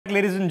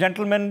Ladies and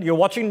gentlemen, you're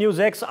watching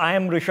NewsX. I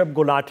am Rishabh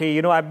Gulati.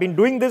 You know, I've been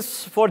doing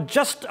this for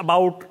just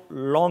about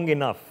long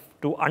enough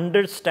to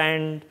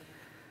understand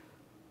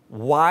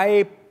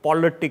why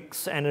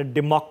politics and a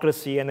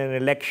democracy and an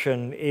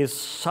election is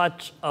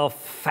such a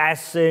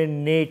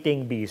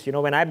fascinating beast. You know,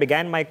 when I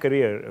began my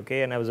career,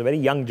 okay, and I was a very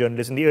young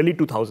journalist in the early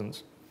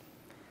 2000s,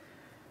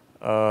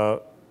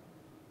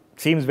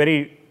 seems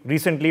very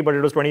recently, but it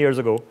was 20 years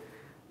ago.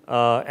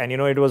 And, you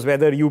know, it was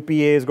whether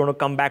UPA is going to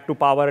come back to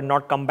power and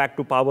not come back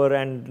to power,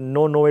 and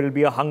no, it'll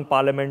be a hung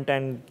parliament.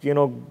 And, you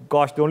know,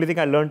 gosh, the only thing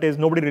I learned is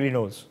nobody really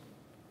knows.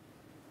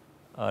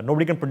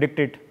 Nobody can predict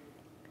it.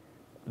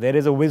 There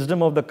is a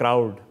wisdom of the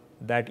crowd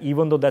that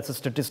even though that's a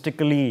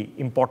statistically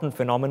important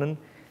phenomenon,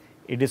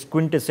 it is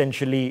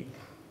quintessentially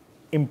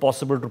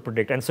impossible to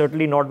predict. And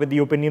certainly not with the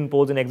opinion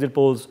polls and exit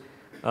polls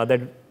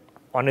that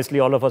honestly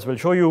all of us will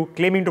show you,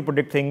 claiming to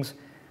predict things.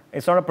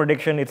 It's not a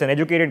prediction, it's an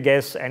educated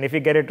guess. And if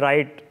we get it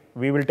right,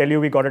 we will tell you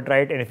we got it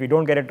right. And if we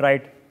don't get it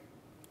right,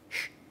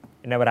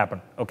 it never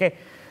happened, okay?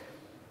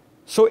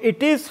 So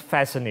it is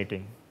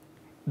fascinating.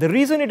 The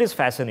reason it is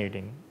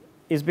fascinating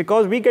is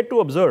because we get to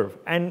observe,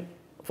 and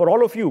for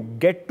all of you,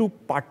 get to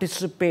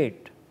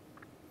participate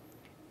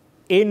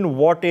in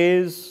what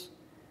is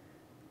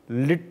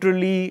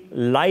literally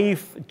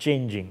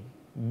life-changing.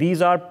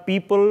 These are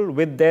people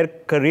with their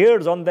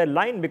careers on their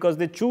line because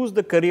they choose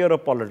the career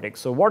of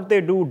politics. So what they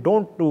do,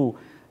 don't do,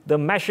 the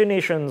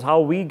machinations, how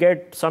we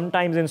get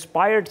sometimes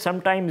inspired,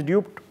 sometimes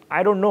duped,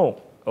 I don't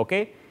know,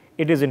 okay?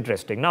 It is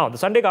interesting. Now, the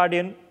Sunday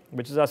Guardian,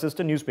 which is our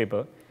sister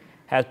newspaper,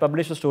 has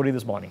published a story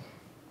this morning.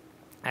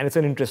 And it's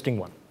an interesting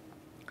one.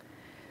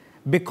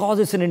 Because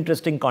it's an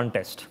interesting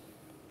contest.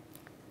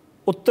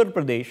 Uttar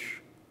Pradesh,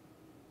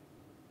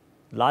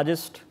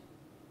 largest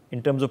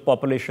in terms of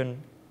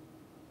population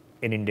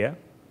in India,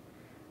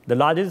 the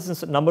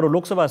largest number of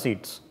Lok Sabha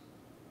seats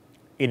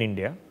in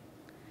India,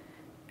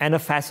 and a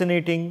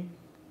fascinating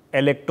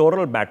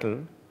electoral battle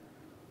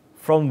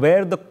from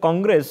where the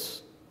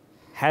Congress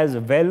has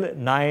well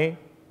nigh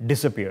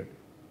disappeared.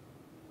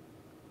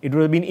 It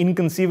would have been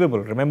inconceivable.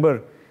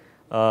 Remember,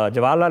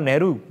 Jawaharlal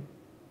Nehru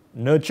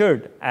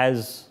nurtured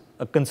as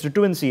a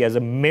constituency, as a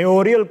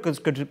mayoral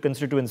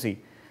constituency,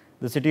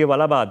 the city of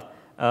Allahabad,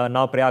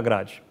 now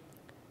Prayagraj.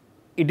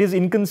 It is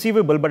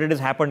inconceivable, but it has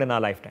happened in our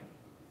lifetime.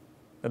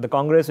 That the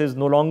Congress is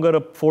no longer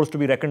a force to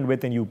be reckoned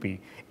with in UP.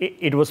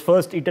 It was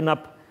first eaten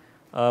up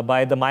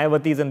by the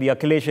Mayavatis and the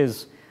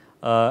Akhileshes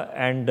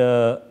and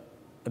the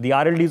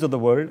RLDs of the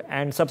world,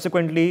 and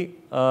subsequently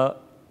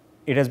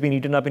it has been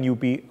eaten up in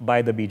UP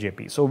by the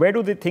BJP. So where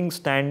do the things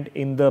stand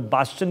in the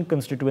bastion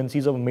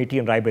constituencies of Amethi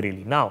and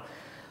Bareli? Now,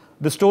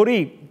 the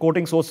story,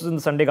 quoting sources in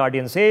the Sunday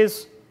Guardian,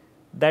 says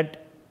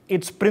that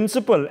its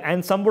principal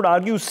and some would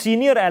argue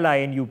senior ally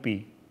in UP,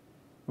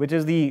 which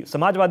is the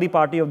Samajwadi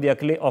Party of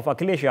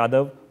Akhilesh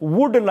Yadav,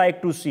 would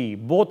like to see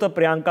both a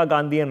Priyanka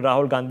Gandhi and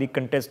Rahul Gandhi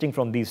contesting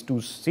from these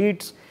two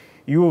seats.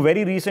 You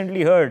very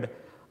recently heard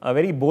a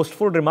very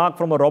boastful remark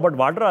from a Robert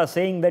Vadra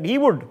saying that he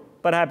would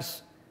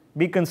perhaps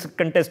be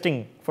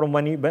contesting from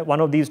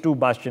one of these two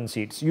bastion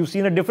seats. You've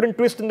seen a different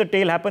twist in the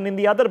tale happen in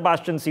the other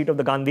bastion seat of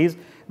the Gandhis,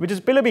 which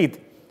is Pilibhit,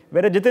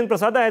 where Jitin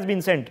Prasada has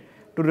been sent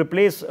to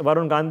replace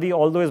Varun Gandhi,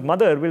 although his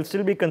mother will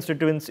still be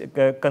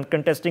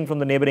contesting from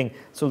the neighboring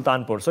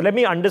Sultanpur. So let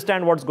me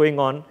understand what's going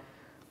on.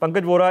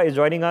 Pankaj Vora is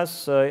joining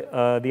us,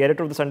 the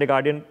editor of the Sunday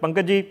Guardian.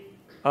 Pankaj ji,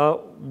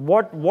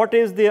 what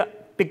is the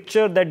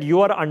picture that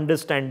you are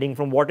understanding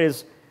from what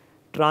is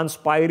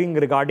transpiring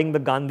regarding the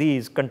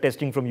Gandhis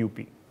contesting from UP?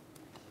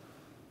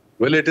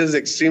 Well, it is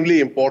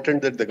extremely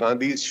important that the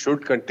Gandhis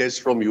should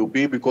contest from UP,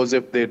 because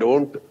if they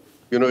don't,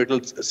 you know, it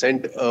will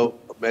send a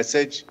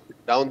message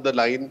down the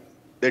line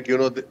that, you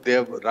know, they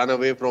have run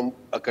away from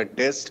a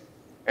contest,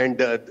 and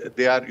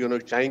they are, you know,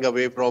 shying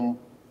away from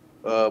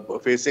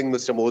facing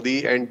Mr.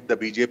 Modi and the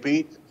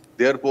BJP.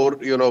 Therefore,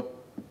 you know,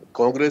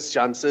 Congress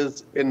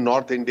chances in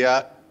North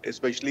India,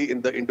 especially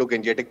in the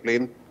Indo-Gangetic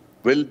plain,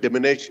 will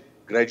diminish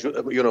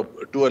gradually, you know,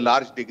 to a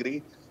large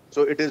degree.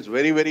 So it is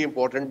very, very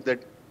important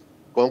that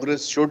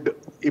Congress should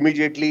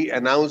immediately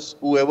announce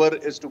whoever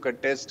is to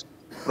contest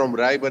from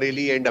Rai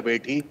Bareli and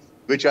Amethi,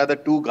 which are the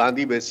two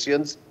Gandhi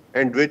bastions,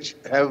 and which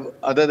have,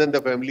 other than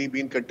the family,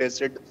 been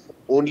contested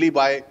only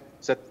by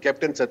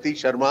Captain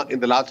Satish Sharma in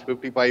the last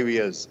 55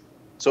 years.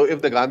 So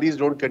if the Gandhis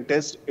don't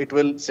contest, it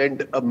will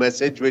send a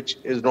message which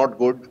is not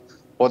good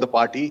for the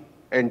party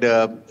and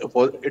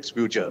for its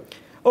future.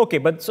 Okay,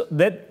 but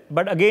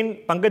again,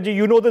 Pankaj ji,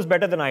 you know this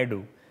better than I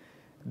do,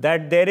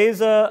 that there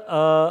is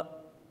a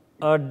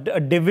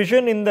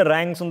division in the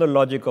ranks on the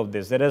logic of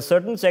this. There are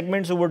certain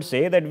segments who would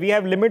say that we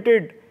have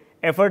limited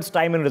efforts,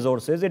 time and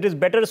resources. It is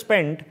better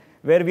spent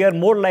where we are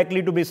more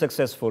likely to be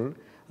successful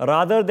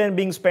rather than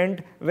being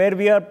spent where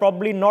we are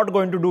probably not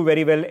going to do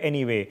very well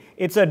anyway.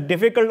 It's a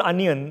difficult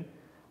onion.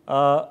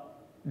 Do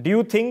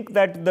you think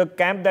that the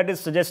camp that is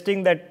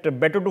suggesting that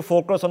better to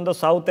focus on the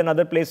south and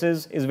other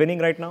places is winning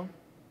right now?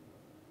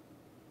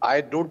 I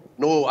don't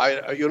know.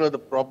 You know, the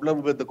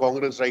problem with the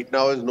Congress right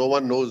now is no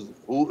one knows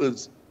who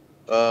is,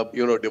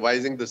 you know,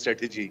 devising the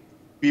strategy.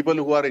 people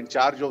who are in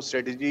charge of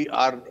strategy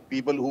are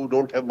people who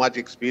don't have much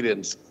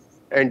experience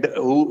and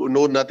who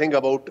know nothing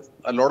about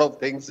a lot of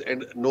things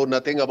and know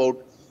nothing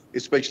about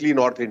especially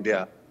North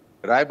India.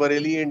 Rai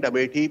Bareli and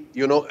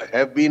Amethi,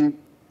 have been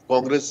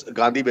Congress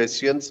Gandhi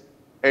bastions,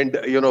 and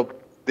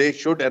they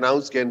should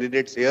announce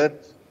candidates here,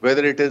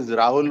 whether it is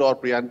Rahul or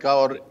Priyanka,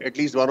 or at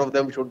least one of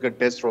them should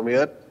contest from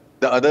here.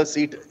 The other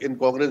seat in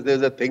Congress,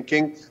 there's a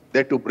thinking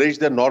that to bridge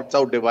the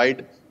North-South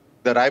divide,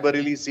 the Rai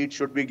Bareli seat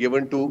should be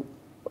given to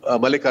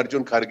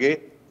Mallikarjun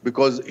Kharge,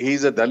 because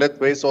he's a Dalit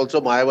base.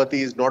 Also, Mayawati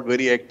is not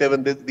very active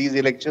in these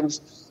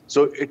elections.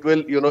 So it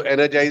will,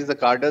 energize the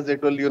cadres.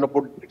 It will,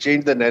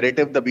 change the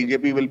narrative. The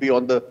BJP will be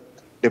on the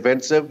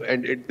defensive,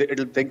 and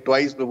it'll think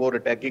twice before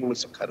attacking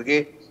Mr.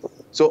 Kharge.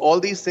 So all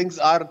these things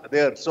are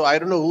there. So I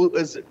don't know who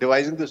is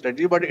devising the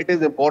strategy, but it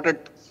is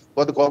important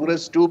for the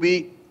Congress to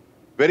be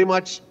very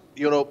much,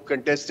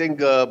 contesting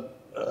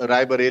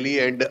Rai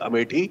Bareli and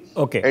Amethi.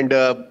 Okay. And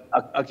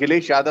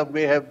Akhilesh Yadav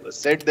may have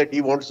said that he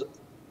wants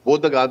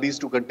both the Gandhis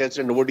to contest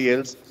and nobody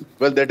else.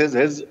 Well, that is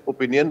his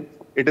opinion.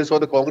 It is for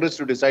the Congress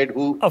to decide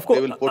who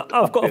they will put.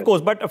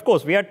 Of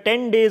course, we are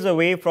 10 days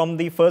away from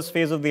the first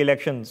phase of the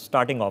elections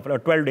starting off, or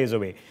 12 days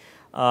away.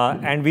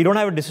 And we don't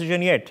have a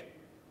decision yet,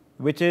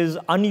 which is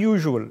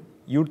unusual.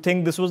 You'd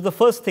think this was the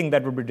first thing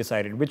that would be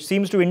decided, which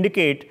seems to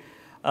indicate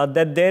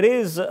that there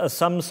is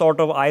some sort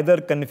of either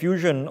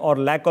confusion or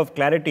lack of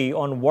clarity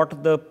on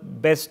what the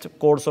best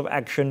course of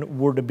action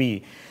would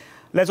be.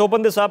 Let's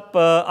open this up.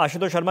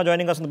 Ashutosh Sharma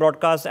joining us on the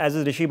broadcast, as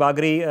is Rishi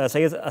Bagri.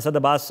 Syed Asad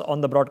Abbas on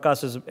the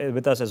broadcast is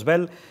with us as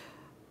well.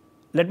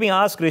 Let me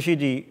ask Rishi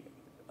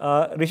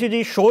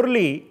ji,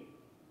 surely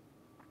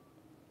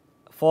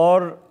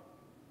for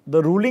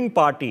the ruling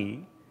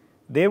party,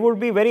 they would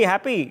be very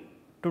happy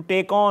to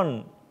take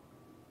on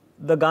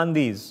the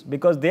Gandhis,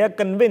 because they are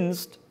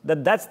convinced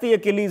that that's the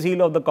Achilles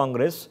heel of the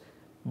Congress.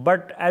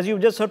 But as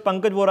you've just heard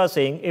Pankaj Vora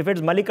saying, if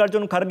it's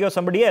Mallikarjun Kharge or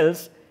somebody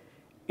else,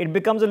 it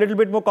becomes a little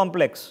bit more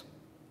complex.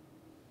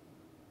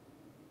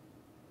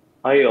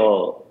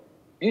 You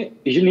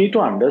need to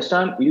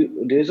understand,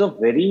 there's a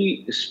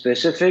very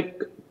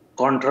specific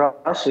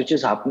contrast which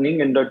is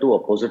happening in the two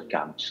opposite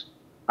camps.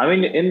 I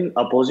mean, in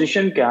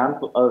opposition camp,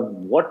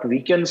 what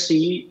we can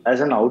see as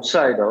an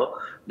outsider,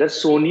 that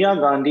Sonia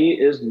Gandhi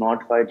is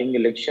not fighting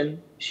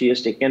election. She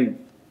has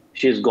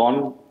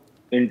gone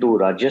into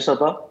Rajya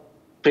Sabha.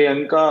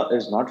 Priyanka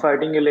is not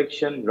fighting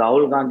election.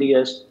 Rahul Gandhi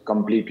has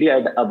completely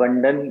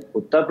abandoned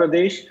Uttar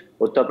Pradesh.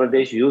 Uttar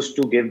Pradesh used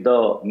to give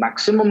the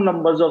maximum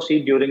numbers of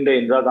seats during the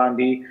Indira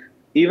Gandhi.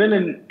 Even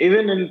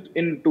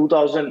in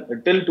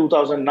 2000 till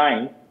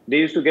 2009, they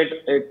used to get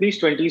at least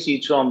 20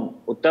 seats from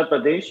Uttar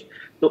Pradesh.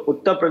 So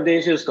Uttar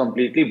Pradesh is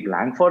completely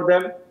blank for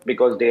them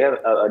because they have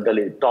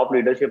the top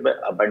leadership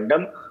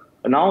abandoned.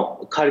 Now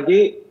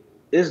Kharge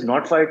is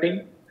not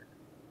fighting.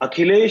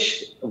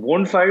 Akhilesh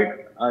won't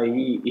fight.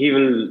 He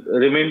will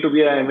remain to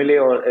be an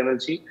MLA or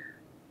MLC.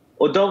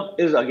 Uddhav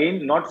is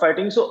again not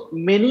fighting. So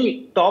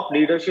many top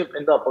leadership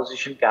in the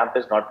opposition camp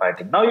is not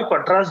fighting. Now you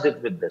contrast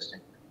it with this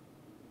thing.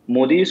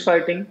 Modi is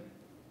fighting.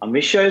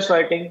 Amit Shah is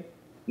fighting.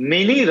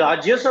 Many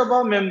Rajya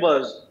Sabha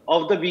members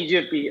of the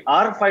BJP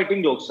are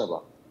fighting Lok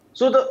Sabha.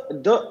 So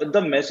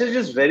the message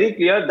is very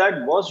clear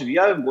that we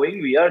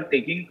are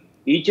taking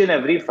each and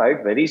every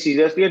fight very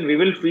seriously, and we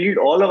will field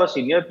all our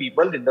senior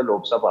people in the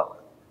Lok Sabha.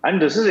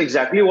 And this is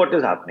exactly what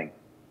is happening.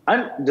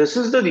 And this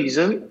is the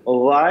reason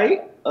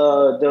why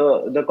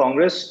the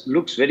Congress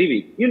looks very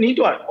weak. You need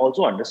to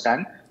also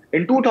understand,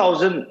 in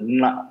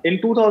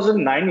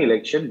 2009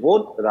 election,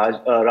 both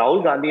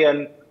Rahul Gandhi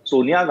and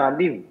Sonia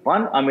Gandhi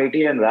won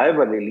Amethi and Rai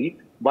Bareli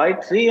by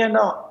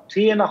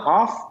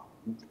 3.5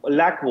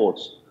 lakh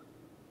votes.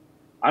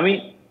 I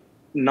mean,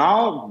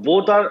 now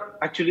both are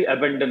actually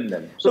abandoned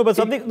them. So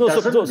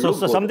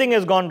something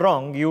has gone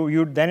wrong.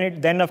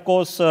 Then of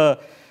course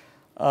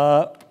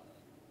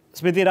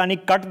Smriti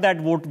Irani cut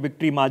that vote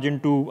victory margin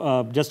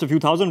to just a few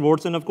thousand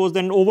votes, and of course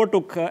then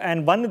overtook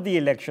and won the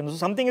election. So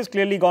something has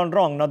clearly gone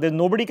wrong. Now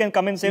nobody can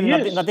come and say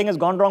nothing has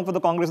gone wrong for the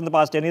Congress in the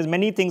past 10 years.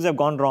 Many things have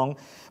gone wrong.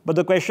 But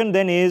the question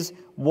then is,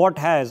 what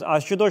has?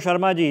 Ashutosh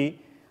Sharma ji,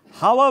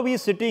 how are we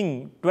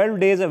sitting 12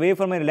 days away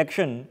from an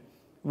election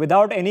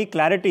without any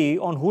clarity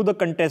on who the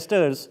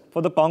contestants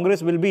for the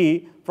Congress will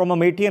be from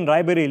Amethi and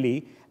Rai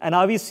Bareli? And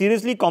are we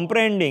seriously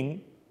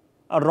comprehending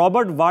a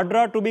Robert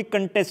Vadra to be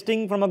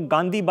contesting from a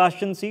Gandhi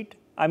bastion seat?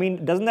 I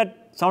mean, doesn't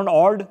that sound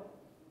odd?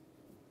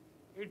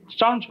 It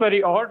sounds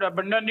very odd,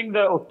 abandoning the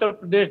Uttar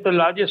Pradesh, the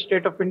largest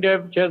state of India,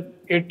 which has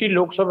 80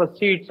 Lok Sabha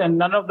seats, and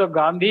none of the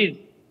Gandhis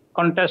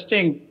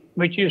contesting,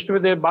 which used to be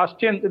their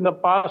bastions in the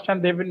past,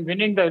 and they've been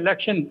winning the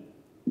election,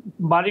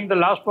 barring the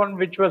last one,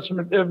 which was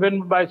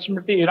won by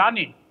Smriti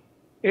Irani.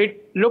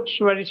 It looks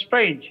very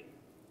strange.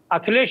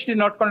 Akhilesh is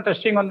not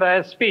contesting on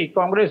the SP.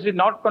 Congress is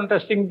not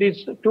contesting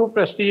these two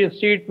prestigious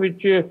seats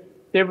which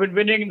they've been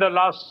winning in the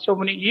last so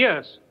many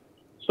years.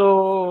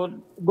 So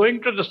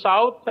going to the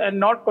south and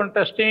not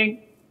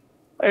contesting,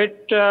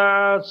 it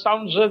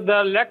sounds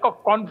the lack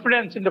of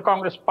confidence in the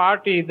Congress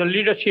party, the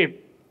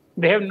leadership.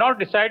 They have not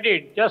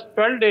decided. Just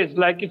 12 days,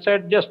 like you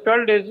said, just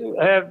 12 days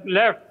have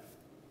left,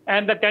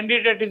 and the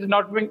candidate is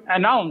not being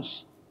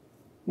announced.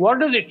 What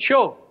does it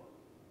show?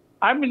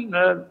 I mean,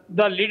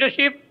 the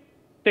leadership,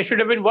 they should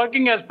have been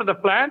working as per the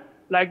plan,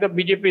 like the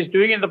BJP is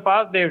doing in the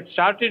past. They've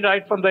started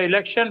right from the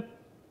election.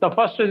 The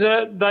first is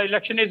the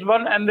election is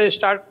won, and they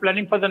start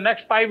planning for the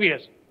next 5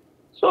 years.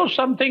 So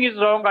something is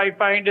wrong, I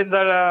find, in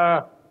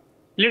the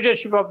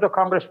leadership of the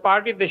Congress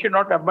party. They should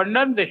not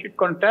abandon, they should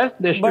contest,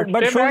 they should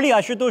But stay surely,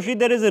 back. Ashutoshi,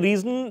 there is a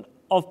reason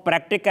of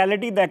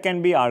practicality that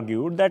can be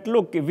argued that,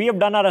 look, if we have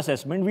done our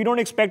assessment, we don't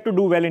expect to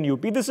do well in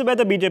UP. This is where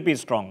the BJP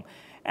is strong.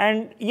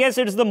 And yes,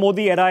 it's the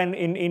Modi era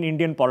in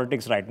Indian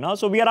politics right now.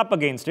 So we are up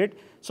against it.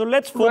 So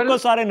let's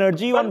focus our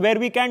energy on where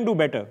we can do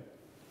better.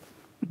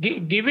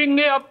 Giving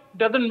up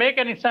doesn't make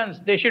any sense.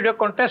 They should have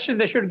contested,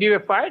 they should give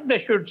a fight,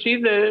 they should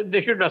see,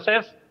 they should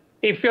assess.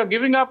 If you're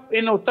giving up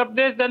in Uttar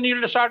Pradesh, then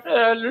you'll start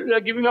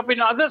giving up in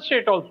other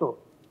states also.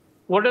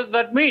 What does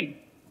that mean?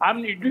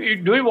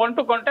 Do you want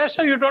to contest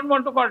or you don't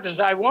want to contest?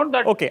 I want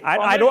that. Okay,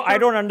 I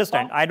don't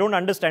understand. I don't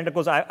understand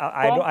because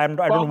I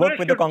don't work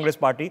with the Congress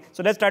party.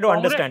 So let's try to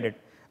understand it.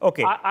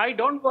 Okay. I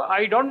don't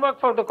work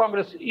for the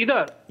Congress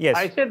either. Yes.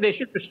 I said they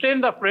should stay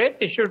in the fray,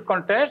 they should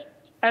contest,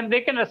 and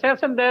they can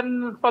assess, and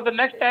then for the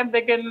next time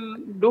they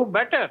can do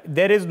better.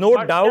 There is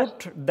no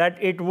doubt that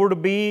it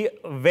would be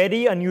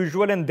very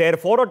unusual and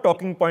therefore a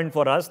talking point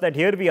for us that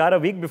here we are a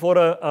week before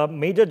a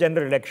major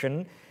general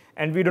election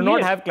and we do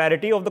not have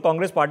clarity of the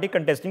Congress party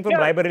contesting from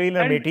Bareli and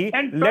Amethi,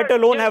 let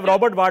alone have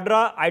Robert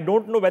Vadra, I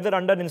don't know whether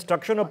under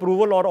instruction,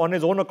 approval or on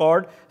his own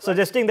accord,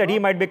 suggesting that he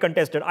might be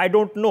contested. I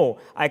don't know.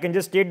 I can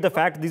just state the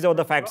facts. These are what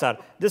the facts are.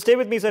 Just stay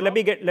with me, sir. Let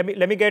me get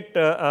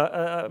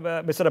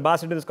Mr.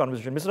 Abbas into this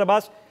conversation. Mr.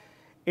 Abbas,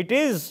 it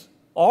is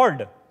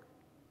odd.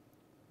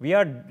 We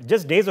are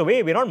just days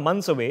away. We're not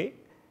months away.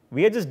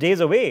 We are just days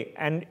away.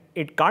 And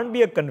it can't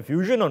be a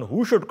confusion on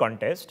who should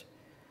contest.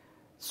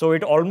 So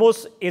it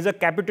almost is a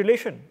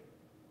capitulation.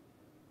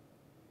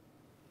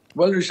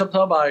 Well, Rishabh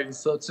Saab, I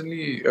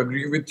certainly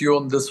agree with you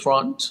on this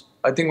front.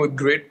 I think with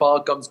great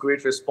power comes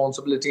great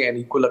responsibility and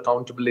equal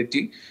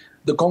accountability.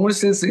 The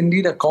Congress is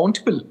indeed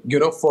accountable.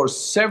 For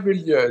several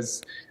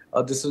years,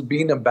 this has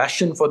been a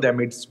bastion for them.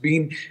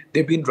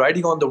 They've been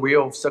riding on the way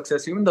of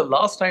success. Even the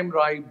last time,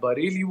 right,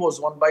 Bareli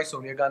was won by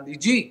Sonia Gandhi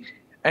ji.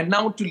 And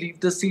now to leave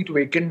the seat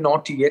vacant,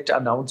 not yet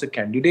announce a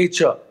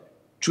candidature,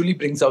 truly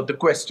brings out the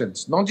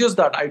questions. Not just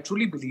that, I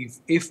truly believe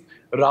if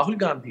Rahul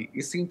Gandhi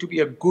is seen to be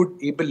a good,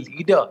 able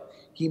leader,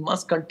 he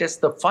must contest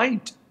the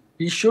fight.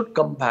 He should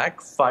come back,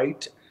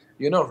 fight,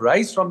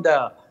 rise from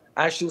the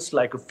ashes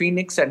like a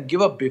phoenix and give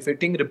a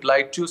befitting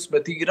reply to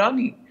Smriti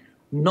Irani.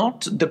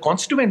 Not the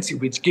constituency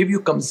which gave you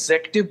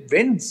consecutive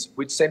wins,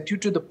 which sent you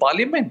to the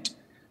parliament.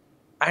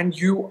 And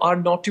you are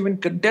not even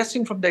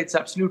contesting from that. It's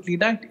absolutely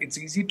not. It's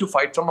easy to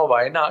fight from a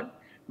Wayanad,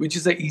 which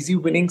is an easy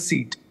winning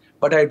seat.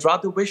 But I'd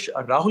rather wish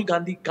Rahul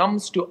Gandhi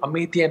comes to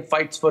Amethi and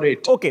fights for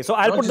it. Okay, so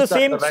I'll put the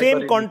same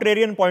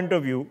contrarian point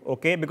of view,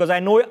 okay, because I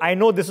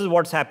know this is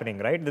what's happening,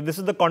 right? This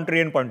is the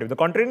contrarian point of view.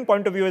 The contrarian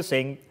point of view is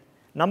saying,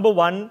 number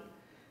one,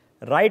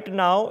 right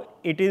now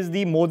it is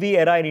the Modi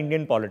era in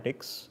Indian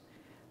politics.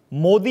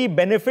 Modi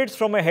benefits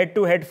from a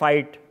head-to-head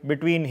fight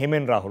between him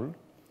and Rahul.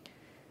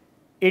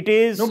 It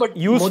is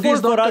useful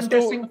for us to...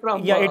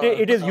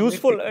 it is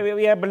useful.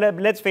 But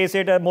let's face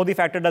it, a Modi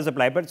factor does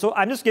apply. But so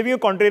I'm just giving you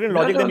contrarian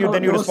logic,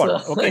 then you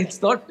respond. Sir. Okay.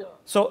 It's not...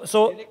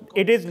 So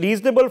it is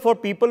reasonable for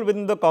people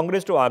within the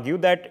Congress to argue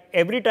that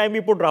every time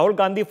we put Rahul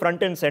Gandhi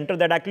front and center,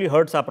 that actually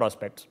hurts our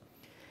prospects.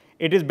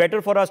 It is better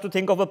for us to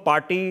think of a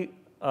party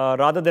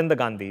rather than the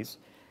Gandhis.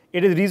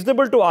 It is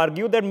reasonable to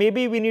argue that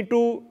maybe we need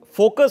to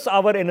focus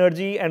our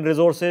energy and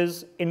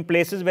resources in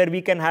places where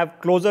we can have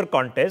closer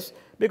contests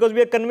because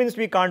we are convinced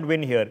we can't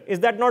win here. Is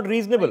that not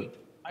reasonable?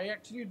 I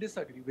actually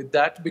disagree with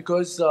that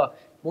because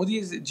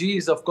Modi ji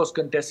is, of course,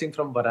 contesting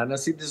from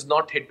Varanasi. This is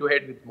not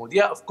head-to-head with Modi.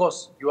 Yeah, of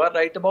course, you are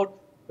right about,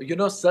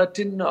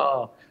 certain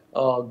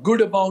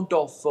good amount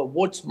of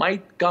votes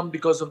might come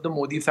because of the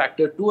Modi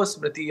factor to a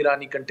Smriti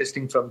Irani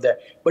contesting from there.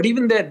 But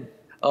even then,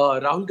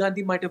 Rahul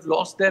Gandhi might have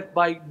lost there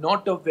by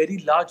not a very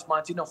large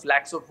margin of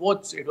lakhs of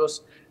votes. It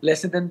was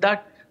lesser than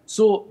that.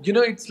 So,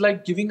 it's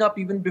like giving up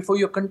even before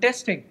you're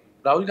contesting.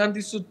 Rahul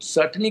Gandhi should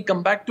certainly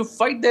come back to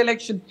fight the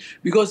election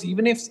because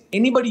even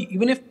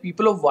if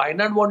people of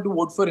Wayanad want to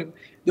vote for him,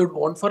 they would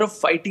want for a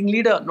fighting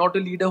leader, not a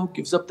leader who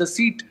gives up the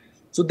seat.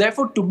 So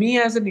therefore, to me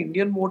as an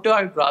Indian voter,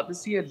 I'd rather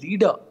see a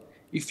leader.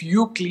 If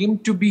you claim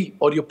to be,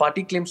 or your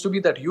party claims to be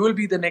that you will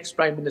be the next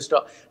prime minister,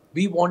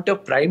 we want a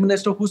prime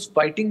minister who's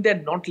fighting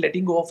there, not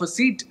letting go of a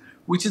seat,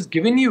 which is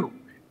given you.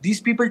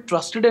 These people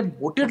trusted and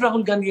voted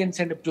Rahul Gandhi and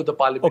sent him to the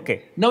parliament.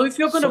 Okay. Now, if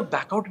you're going to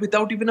back out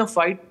without even a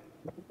fight,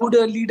 would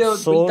a leader...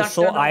 So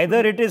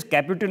either it is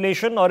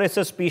capitulation or it's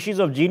a species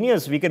of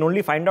genius. We can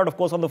only find out, of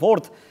course, on the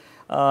 4th.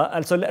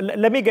 And so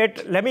let me get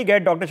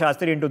Dr.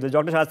 Shastri into this.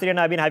 Dr. Shastri and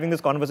I have been having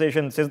this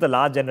conversation since the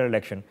last general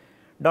election.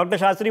 Dr.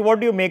 Shastri, what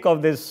do you make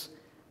of this?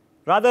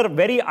 Rather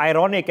very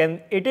ironic,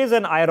 and it is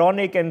an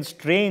ironic and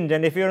strange,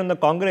 and if you're in the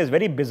Congress,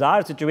 very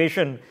bizarre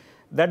situation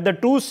that the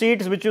 2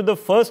 seats which are the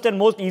first and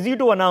most easy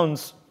to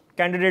announce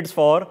candidates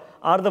for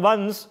are the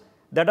ones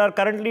that are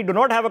currently do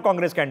not have a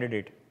Congress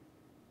candidate?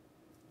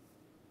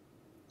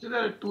 So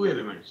there are 2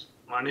 elements.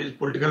 One is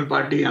political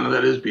party,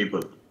 another is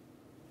people.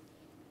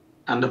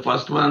 And the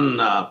first one,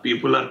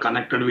 people are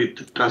connected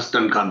with trust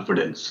and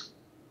confidence.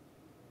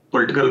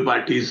 Political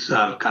parties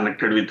are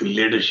connected with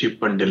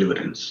leadership and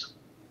deliverance.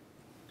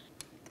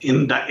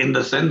 In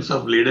the sense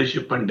of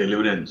leadership and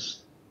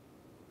deliverance,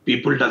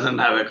 people doesn't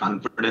have a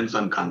confidence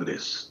on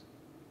Congress.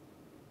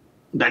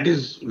 That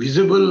is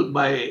visible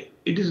by,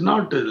 it is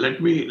not,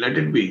 let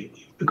it be.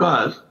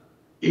 Because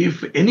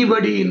if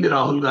anybody in the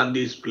Rahul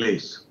Gandhi's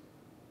place,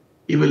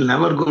 he will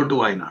never go to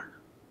Wayanad.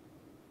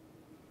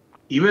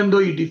 Even though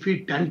he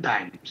defeat 10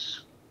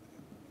 times,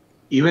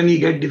 even he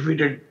get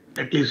defeated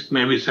at least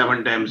maybe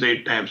 7 times,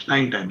 8 times,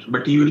 9 times,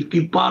 but he will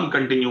keep on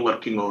continue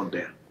working over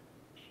there.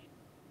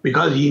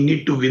 Because he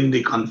need to win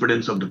the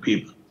confidence of the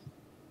people.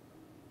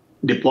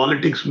 The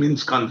politics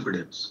means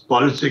confidence.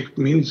 Politics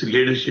means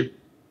leadership.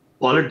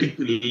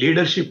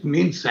 Leadership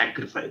means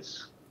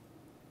sacrifice.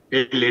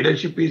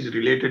 Leadership is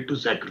related to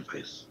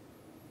sacrifice.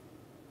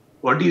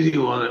 What is he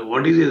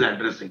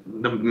addressing?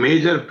 The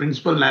major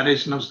principal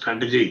narration of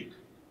strategy,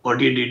 what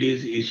he did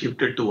is he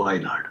shifted to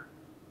Wayanad.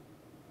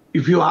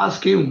 If you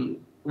ask him,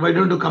 why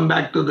don't you come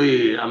back to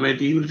the Amethi,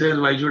 he will say,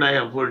 why should I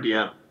afford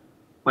here?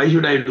 Why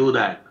should I do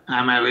that?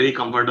 I'm very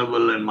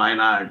comfortable in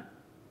Wayanad.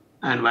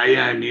 And why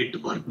I need to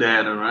work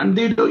there? And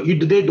they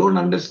don't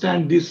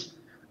understand this,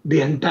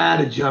 the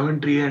entire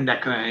geometry and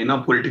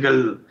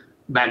political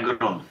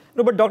background.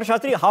 No, but Dr.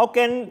 Shastri, how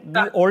can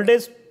the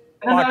oldest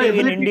party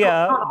in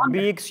India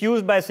be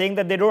excused by saying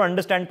that they don't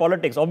understand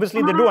politics?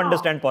 Obviously, they do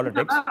understand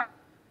politics.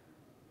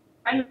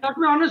 And let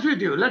me honest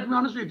with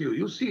you.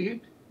 You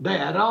see, the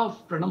era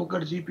of Pranab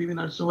Mukherjee, P.V.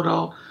 Narasimha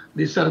Rao,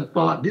 this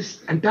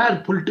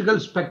entire political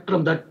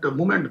spectrum, that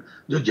movement,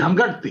 जो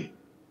जमघट थी,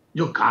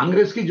 जो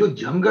कांग्रेस की जो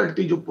जमघट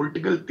थी, जो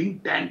political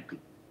think tank थी,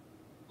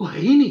 वो है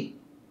ही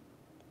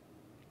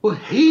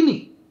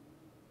नहीं.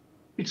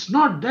 It's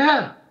not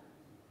there.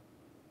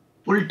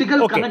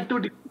 Political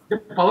connectivity, the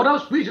power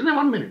of speech.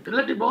 One minute,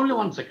 let it only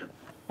 1 second.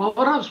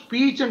 Power of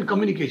speech and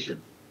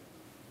communication.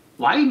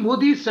 Why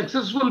Modi is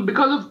successful?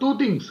 Because of 2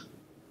 things: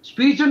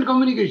 speech and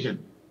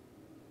communication.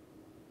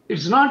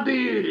 It's not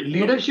the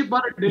leadership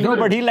or delivery. No,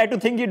 but he'll like to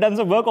think he's done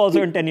some work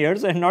also in 10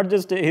 years and not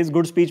just his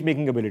good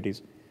speech-making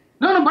abilities.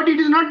 No, but it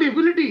is not the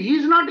ability. He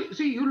is not.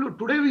 See,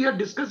 today we are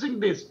discussing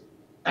this.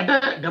 At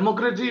a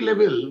democracy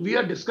level, we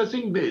are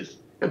discussing this.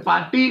 A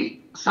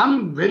party,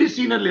 some very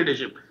senior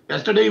leadership.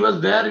 Yesterday he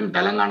was there in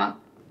Telangana.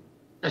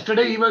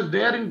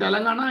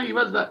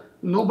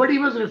 Nobody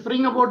was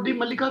referring about the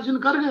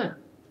Mallikarjun Kharge.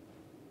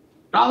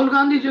 Rahul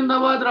Gandhi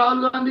Jindabad.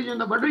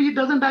 But he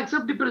doesn't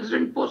accept the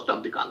president post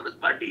of the Congress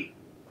party.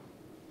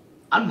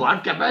 And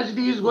what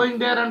capacity is going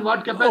there and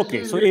what capacity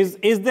is... Okay, so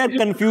is there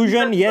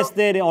confusion? Yes,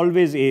 there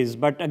always is.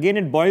 But again,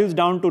 it boils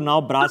down to now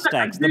brass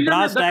tacks. The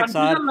brass tacks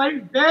are...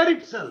 lies there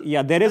itself.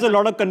 Yeah, there is a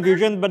lot of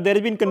confusion, but there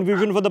has been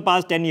confusion for the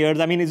past 10 years.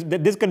 I mean,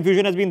 this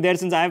confusion has been there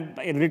since I have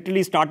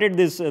literally started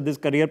this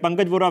career.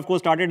 Pankaj Vora, of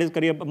course, started his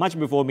career much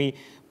before me.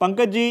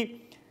 Pankaj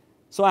ji,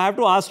 so I have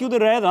to ask you the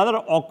rather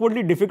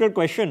awkwardly difficult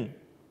question.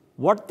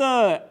 What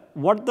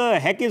the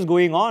heck is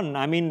going on?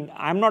 I mean,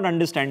 I'm not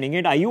understanding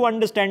it. Are you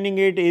understanding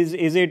it? Is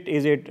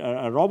it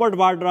Robert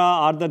Vadra?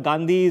 Are the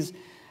Gandhis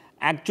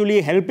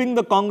actually helping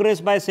the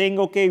Congress by saying,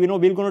 okay, we're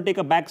going to take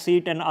a back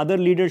seat and other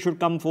leaders should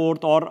come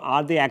forth? Or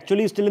are they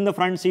actually still in the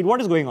front seat?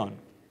 What is going on?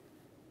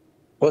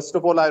 First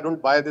of all, I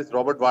don't buy this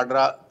Robert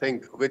Vadra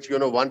thing, which,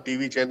 one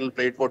TV channel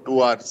played for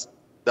 2 hours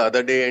the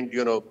other day and,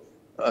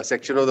 a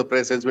section of the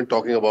press has been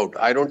talking about.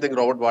 I don't think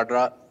Robert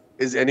Vadra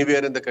is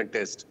anywhere in the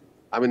contest.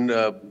 I mean,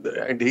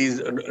 and he's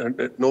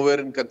nowhere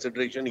in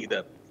consideration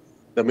either.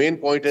 The main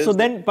point is... So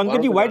then,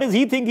 Pankaj ji, why does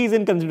he think he's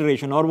in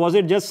consideration? Or was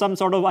it just some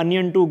sort of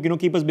onion to,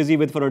 keep us busy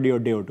with for a day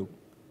or two?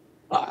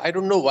 I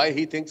don't know why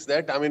he thinks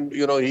that. I mean,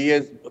 he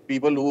has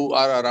people who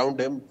are around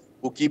him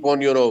who keep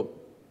on,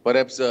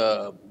 perhaps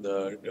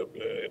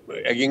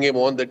egging him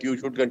on that you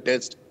should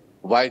contest.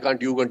 Why can't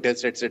you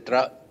contest,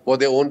 etc. for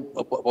their own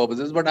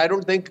purposes. But I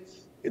don't think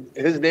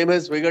his name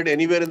has figured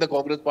anywhere in the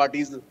Congress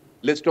party's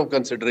list of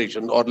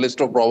consideration or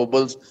list of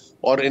probables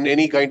or in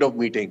any kind of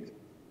meeting.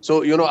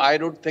 So, I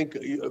don't think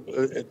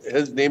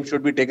his name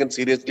should be taken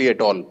seriously at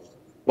all.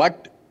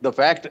 But the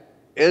fact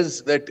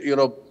is that,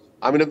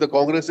 if the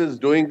Congress is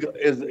ignoring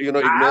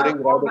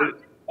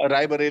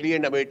Bareli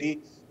and Amethi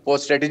for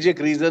strategic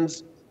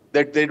reasons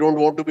that they don't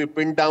want to be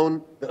pinned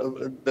down,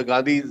 the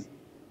Gandhis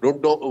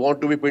don't want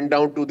to be pinned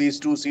down to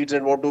these 2 seats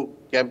and want to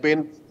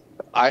campaign,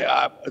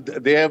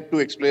 they have to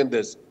explain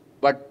this.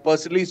 But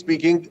personally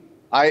speaking,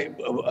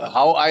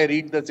 how I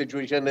read the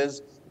situation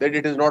is that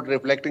it is not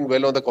reflecting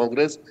well on the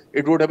Congress.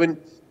 It would have been,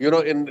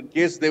 in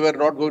case they were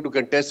not going to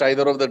contest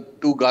either of the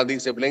 2 Gandhi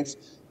siblings,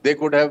 they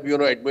could have,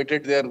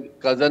 admitted their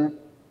cousin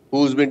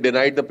who's been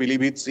denied the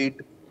Pilibhit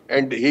seat,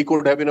 and he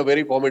could have been a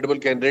very formidable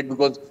candidate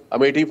because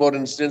Amethi, for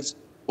instance,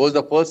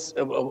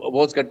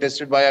 was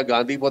contested by a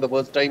Gandhi for the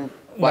first time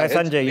by his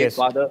Sanjay, yes.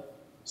 father.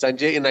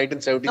 Sanjay in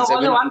 1977 No,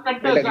 only one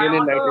and sentence. again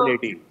in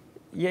 1980.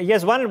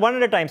 Yes, one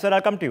at a time, sir.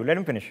 I'll come to you. Let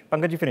him finish.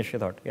 Pankaj, finish your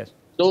thought. Yes.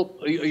 So,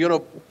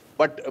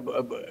 but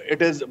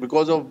it is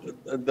because of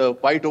the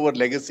fight over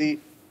legacy,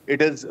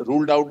 it is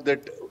ruled out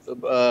that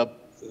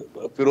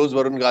Firoz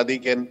Varun Gandhi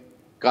can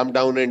come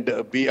down and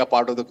be a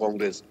part of the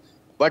Congress.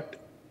 But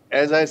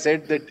as I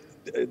said,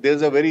 that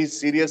there's a very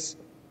serious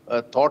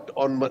thought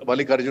on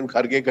Mallikarjun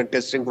Kharge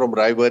contesting from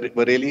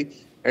Bareli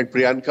and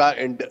Priyanka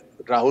and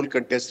Rahul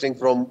contesting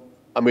from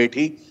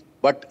Amethi.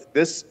 But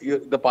this,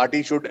 the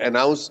party should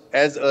announce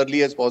as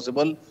early as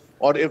possible,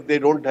 or if they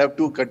don't have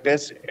to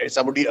contest,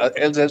 somebody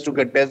else has to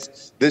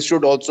contest. This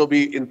should also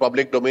be in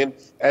public domain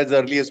as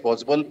early as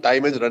possible.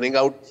 Time is running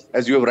out,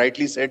 as you have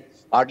rightly said.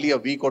 Hardly a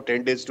week or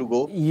 10 days to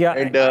go. Yeah,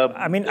 and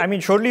I mean,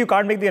 surely you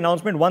can't make the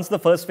announcement once the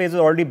first phase has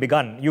already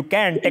begun. You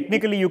can,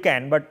 technically you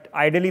can, but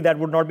ideally that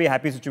would not be a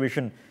happy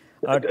situation.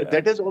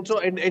 That is also,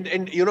 and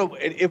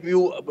if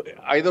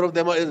either of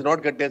them is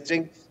not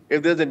contesting,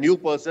 if there's a new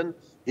person,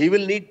 he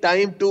will need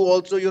time to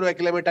also,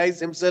 acclimatize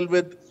himself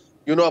with,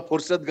 a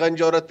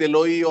Fursadganj or a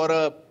Tiloi or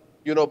a,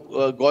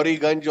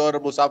 Gauriganj or a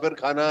Musafir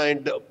Khana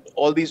and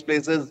all these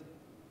places,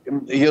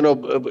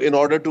 in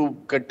order to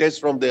contest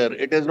from there.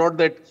 It is not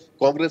that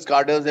Congress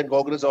cadres and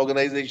Congress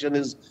organization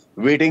is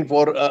waiting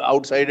for an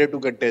outsider to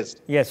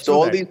contest. Yes. So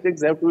all these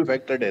things have to be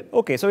factored in.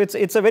 Okay, so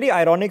it's a very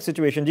ironic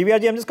situation.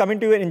 GVRG, I'm just coming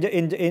to you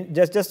in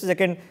just a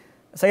second.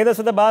 Syed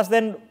Asad Abbas,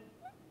 then,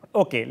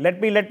 okay,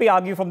 let me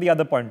argue from the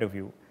other point of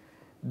view.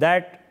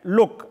 That,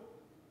 look,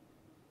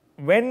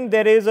 when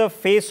there is a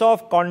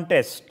face-off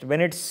contest, when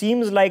it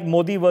seems like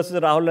Modi versus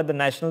Rahul at the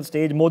national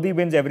stage, Modi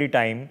wins every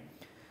time.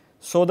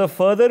 So the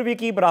further we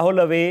keep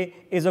Rahul away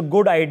is a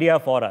good idea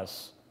for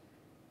us.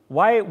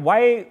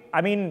 Why,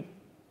 I mean,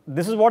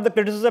 this is what the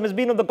criticism has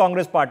been of the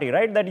Congress party,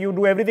 right? That you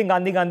do everything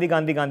Gandhi, Gandhi,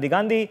 Gandhi, Gandhi,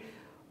 Gandhi.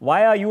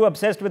 Why are you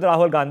obsessed with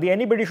Rahul Gandhi?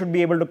 Anybody should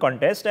be able to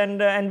contest,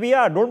 and we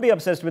are. Don't be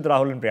obsessed with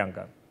Rahul and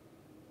Priyanka.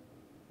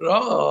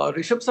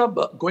 Rishabh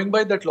Saab, going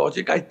by that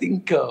logic, I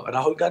think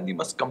Rahul Gandhi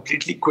must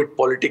completely quit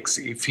politics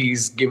if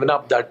he's given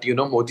up that,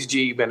 Modi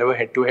ji, whenever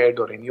head-to-head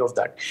or any of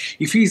that.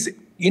 If he's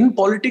in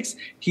politics,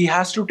 he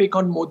has to take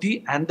on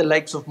Modi and the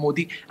likes of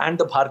Modi and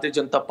the Bharatiya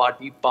Janata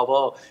Party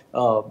power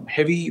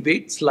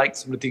heavyweights like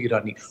Smriti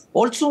Irani.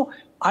 Also,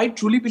 I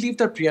truly believe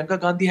that Priyanka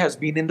Gandhi has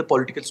been in the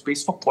political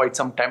space for quite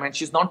some time and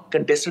she's not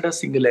contested a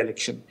single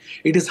election.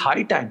 It is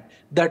high time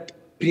that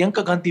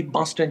Priyanka Gandhi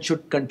must and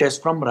should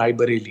contest from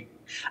Bareli.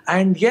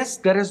 And yes,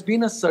 there has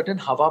been a certain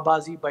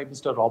hawabazi by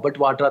Mr. Robert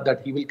Vadra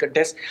that he will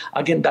contest.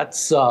 Again,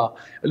 that's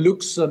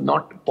looks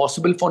not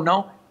possible for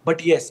now.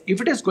 But yes,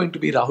 if it is going to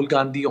be Rahul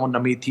Gandhi on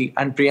Amethi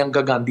and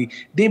Priyanka Gandhi,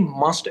 they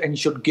must and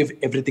should give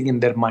everything in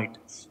their might.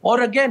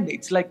 Or again,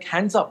 it's like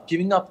hands up,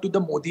 giving up to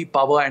the Modi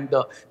power and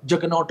the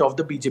juggernaut of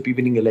the BJP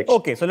winning election.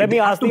 Okay, so let me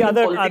ask the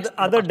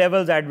other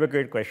devil's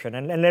advocate question.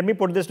 And let me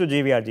put this to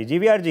GVRG.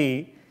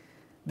 GVRG,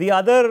 the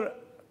other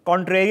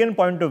contrarian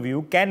point of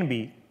view can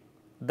be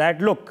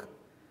that, look,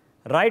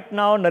 right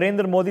now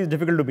Narendra Modi is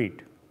difficult to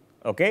beat.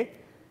 Okay?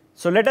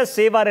 So let us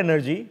save our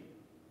energy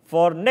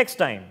for next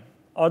time,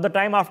 or the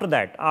time after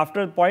that.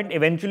 After the point,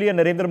 eventually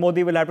Narendra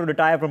Modi will have to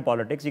retire from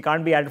politics. He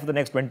can't be at it for the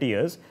next 20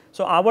 years.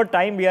 So our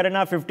time, we are in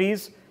our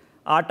 50s,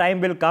 our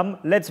time will come.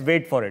 Let's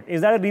wait for it.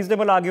 Is that a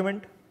reasonable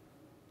argument?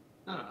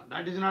 No,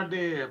 that is not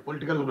the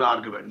political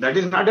argument. That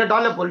is not at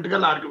all a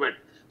political argument.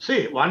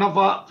 See,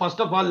 first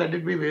of all, let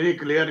it be very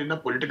clear in the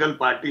political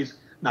parties,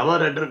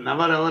 never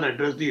ever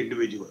address the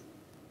individual.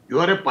 You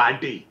are a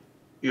party.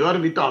 You are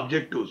with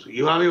objectives.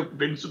 You have your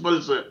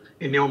principles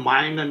in your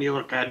mind and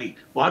your carry.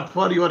 What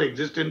for your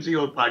existence,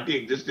 your party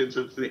existence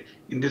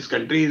in this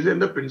country is in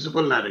the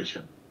principal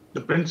narration.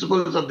 The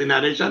principles of the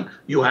narration,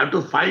 you have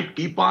to fight,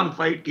 keep on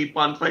fight, keep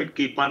on fight,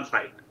 keep on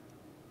fight.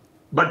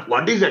 But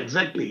what is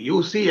exactly?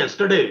 You see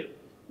yesterday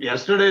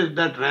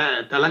that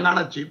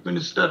Telangana Chief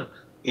Minister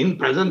in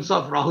presence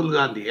of Rahul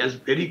Gandhi has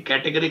very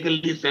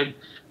categorically said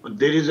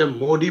there is a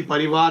Modi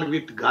Parivar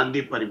with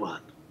Gandhi Parivar.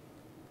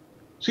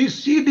 See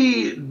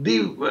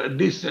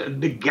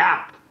the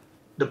gap,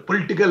 the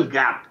political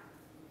gap,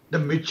 the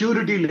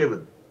maturity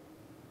level.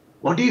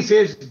 What he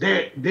says,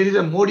 there is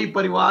a Modi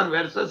Parivar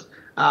versus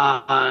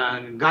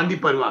Gandhi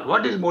Parivar.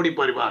 What is Modi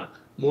Parivar?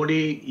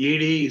 Modi,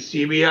 ED,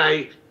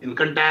 CBI,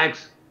 income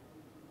tax.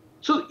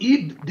 So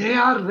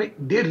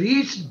they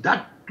reached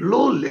that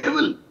low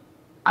level.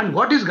 And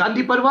what is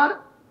Gandhi Parivar?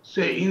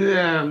 Say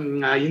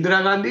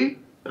Indira Gandhi,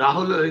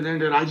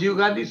 Rajiv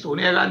Gandhi,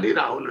 Sonia Gandhi,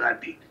 Rahul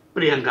Gandhi,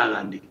 Priyanka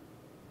Gandhi.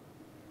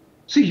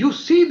 See, you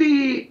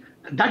see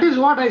that is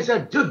what I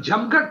said, jo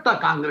jamgat tha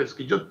Congress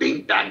ki, jo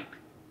think tank.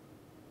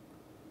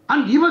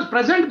 And he was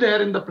present there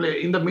in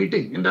the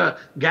meeting, in the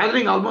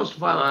gathering, almost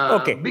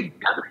big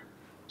gathering.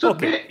 So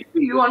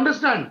you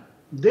understand,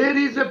 there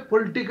is a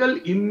political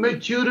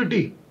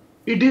immaturity.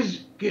 It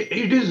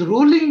is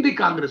ruling the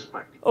Congress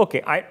party.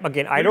 Okay,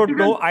 I don't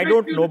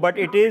know, but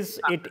it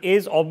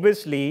is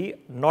obviously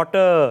not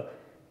a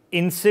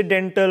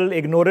incidental,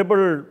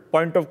 ignorable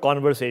point of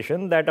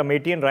conversation that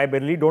Amethi and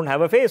Bareli don't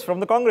have a face from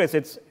the Congress.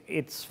 It's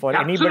for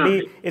Absolutely.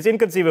 anybody, it's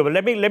inconceivable.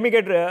 Let me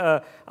get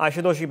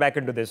Ashutosh ji back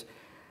into this.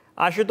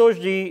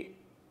 Ashutosh ji,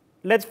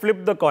 let's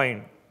flip the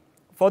coin.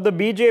 For the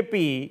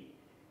BJP,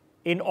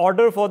 in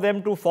order for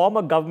them to form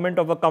a government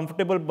of a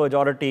comfortable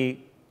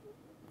majority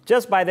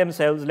just by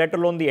themselves, let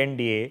alone the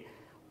NDA,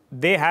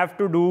 they have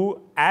to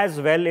do as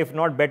well, if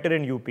not better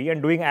in UP.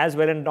 And doing as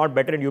well and not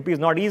better in UP is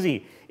not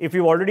easy. If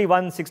you've already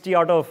won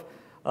 65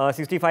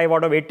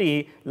 out of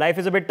 80, life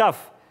is a bit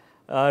tough.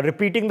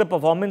 Repeating the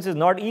performance is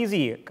not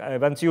easy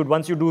once you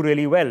do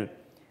really well.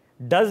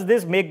 Does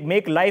this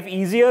make life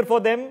easier for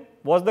them?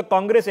 Was the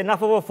Congress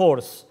enough of a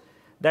force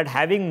that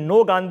having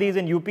no Gandhis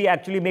in UP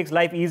actually makes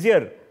life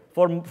easier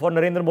for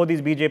Narendra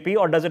Modi's BJP,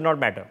 or does it not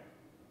matter?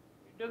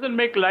 It doesn't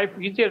make life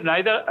easier,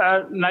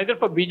 neither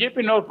for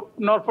BJP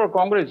nor for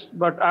Congress.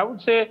 But I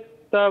would say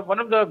one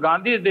of the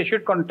Gandhis they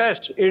should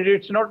contest.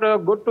 It's not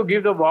good to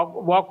give the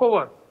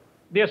walkover.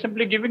 They are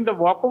simply giving the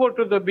walkover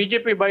to the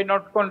BJP by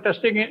not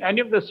contesting in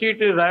any of the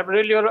seats,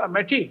 Bareli or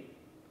Amethi,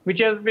 which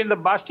has been the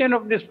bastion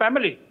of this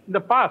family in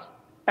the past.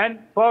 And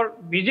for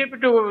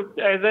BJP to,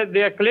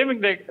 they are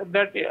claiming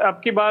that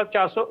ab ki baar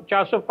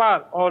 400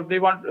 par, or they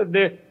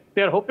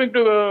are hoping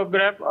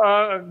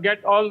to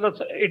get all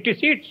the 80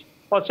 seats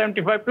or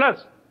 75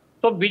 plus.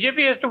 So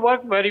BJP has to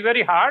work very,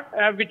 very hard,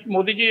 which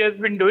Modi ji has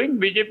been doing.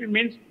 BJP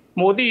means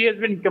Modi has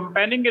been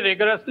campaigning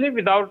rigorously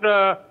without,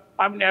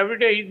 every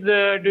day he's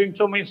doing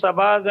so many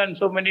sabhas and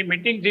so many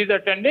meetings he's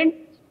attending.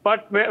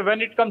 But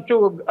when it comes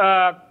to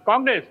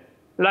Congress,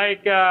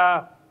 like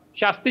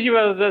Shastri ji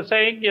was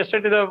saying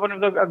yesterday, one of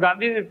the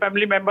Gandhi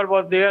family member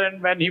was there,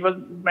 and when he was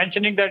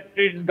mentioning that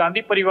it is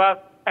Gandhi Parivar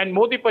and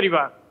Modi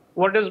Parivar.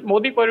 What is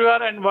Modi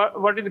Parivar and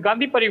what is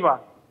Gandhi Parivar?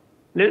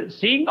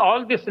 Seeing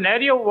all this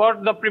scenario,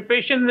 what the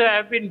preparations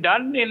have been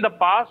done in the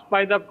past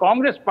by the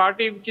Congress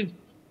party, which is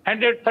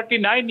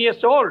 139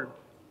 years old,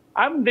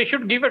 they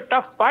should give a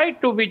tough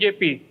fight to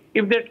BJP.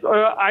 If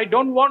I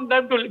don't want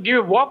them to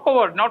give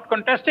walkover, not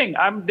contesting.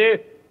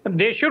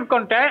 They should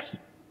contest.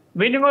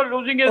 Winning or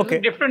losing is a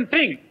different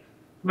thing.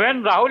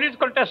 When Rahul is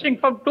contesting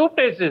from two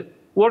places,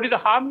 what is the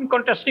harm in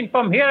contesting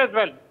from here as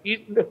well? He's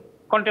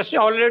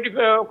already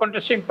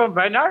contesting from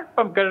Wayanad,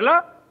 from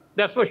Kerala.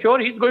 That's for sure.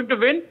 He's going to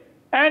win.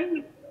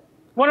 And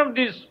one of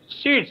these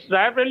seats,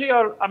 Bareli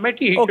or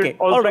Amethi, okay,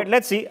 all right.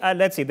 Let's see.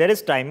 There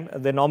is time.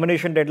 The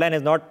nomination deadline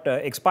has not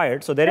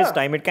expired, so there is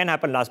time. It can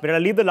happen last minute.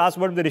 I'll leave the last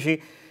word with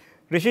Rishi.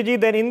 Rishi ji,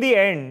 then in the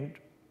end,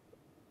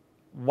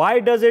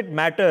 why does it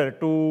matter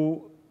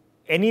to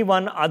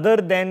anyone other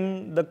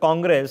than the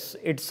Congress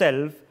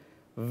itself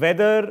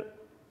whether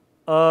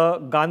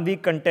Gandhi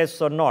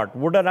contests or not?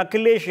 Would an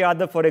Akhilesh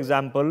Yadav, for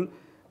example,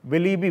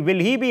 will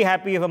he be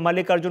happy if a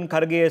Mallikarjun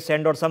Kharge is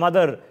sent or some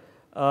other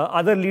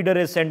leader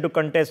is sent to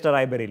contest a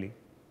Bareli?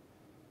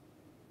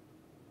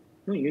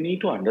 No, you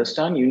need to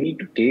understand, you need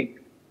to take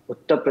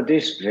Uttar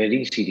Pradesh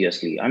very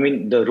seriously. I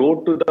mean, the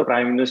road to the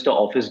Prime Minister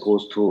office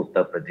goes through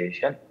Uttar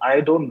Pradesh, and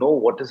I don't know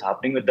what is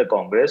happening with the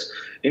Congress.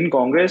 In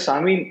Congress,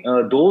 I mean,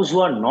 those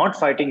who are not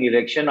fighting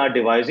election are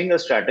devising a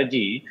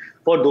strategy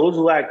for those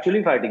who are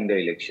actually fighting the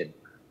election.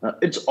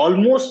 It's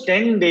almost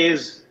 10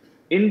 days.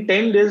 In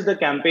 10 days, the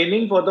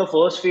campaigning for the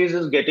first phase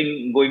is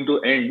going to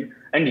end.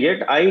 And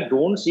yet, I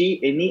don't see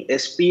any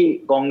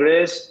SP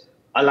Congress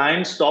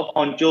alliance top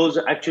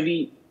honchos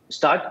actually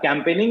start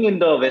campaigning in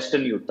the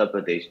western Uttar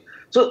Pradesh.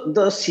 So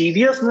the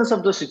seriousness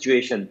of the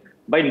situation,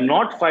 by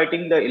not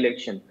fighting the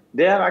election,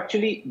 they have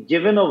actually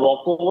given a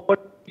walkover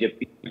to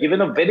BJP,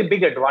 given a very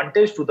big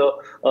advantage to the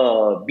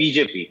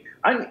BJP.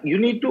 And you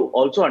need to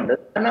also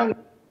understand,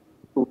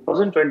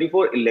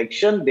 2024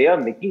 election, they are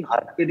making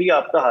harakiri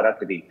after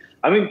harakiri.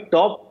 I mean,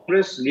 top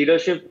Congress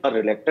leadership are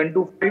reluctant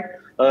to fight.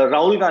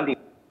 Rahul Gandhi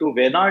to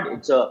Wayanad,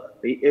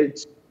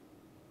 it's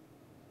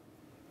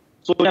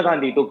Sonia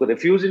Gandhi took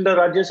refuse in the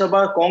Rajya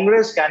Sabha.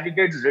 Congress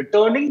candidates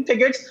returning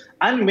tickets,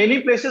 and many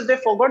places they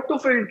forgot to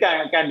fill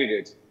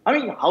candidates. I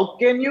mean, how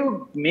can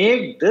you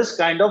make this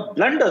kind of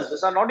blunders?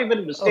 These are not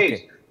even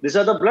mistakes. Okay. These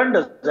are the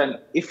blunders. And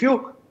if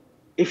you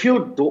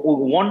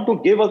want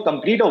to give a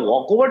complete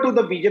walkover to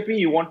the BJP,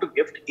 you want to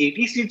gift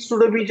 80 seats to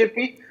the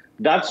BJP,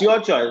 that's your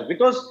choice.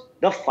 Because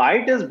the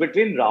fight is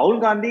between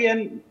Rahul Gandhi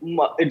and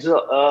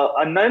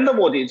Narendra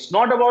Modi. It's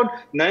not about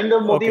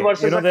Narendra Modi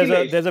versus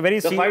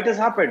Akhilesh. The fight has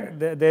happened.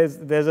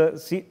 There's a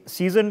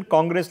seasoned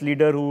Congress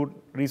leader who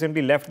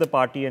recently left the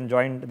party and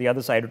joined the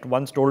other side, who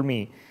once told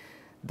me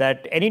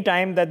that any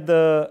time that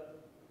the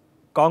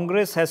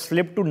Congress has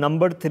slipped to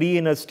number 3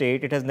 in a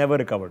state, it has never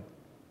recovered.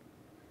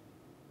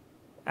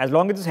 As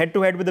long as it's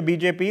head-to-head with the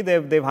BJP,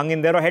 they've hung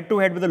in there, or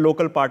head-to-head with the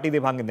local party,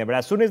 they've hung in there. But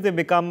as soon as they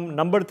become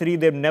number 3,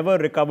 they've never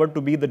recovered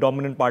to be the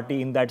dominant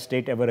party in that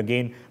state ever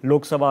again,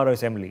 Lok Sabha or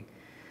Assembly.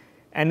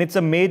 And it's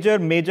a major,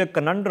 major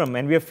conundrum.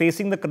 And we are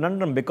facing the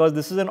conundrum because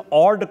this is an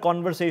odd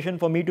conversation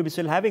for me to be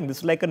still having. This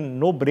is like a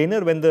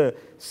no-brainer when the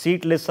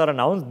seat lists are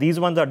announced. These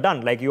ones are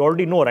done. Like you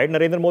already know, right?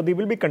 Narendra Modi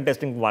will be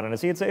contesting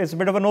Varanasi. It's a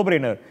bit of a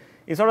no-brainer.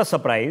 It's not a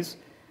surprise.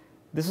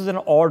 This is an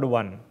odd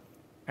one.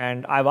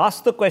 And I've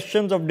asked the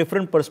questions of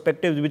different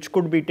perspectives which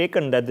could be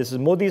taken, that this is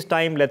Modi's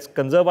time, let's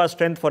conserve our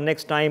strength for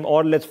next time,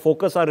 or let's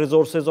focus our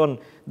resources on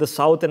the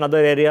south and other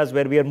areas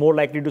where we are more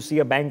likely to see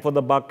a bang for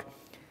the buck.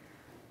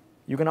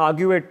 You can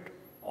argue it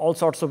all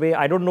sorts of ways.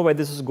 I don't know where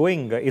this is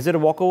going. Is it a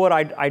walkover?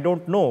 I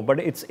don't know. But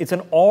it's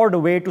an odd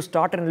way to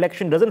start an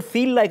election. Doesn't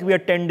feel like we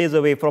are 10 days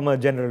away from a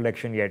general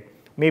election yet.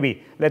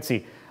 Maybe. Let's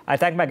see. I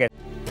thank my guest.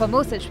 For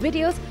more such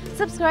videos,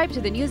 subscribe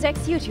to the NewsX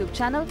YouTube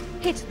channel,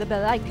 hit the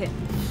bell icon.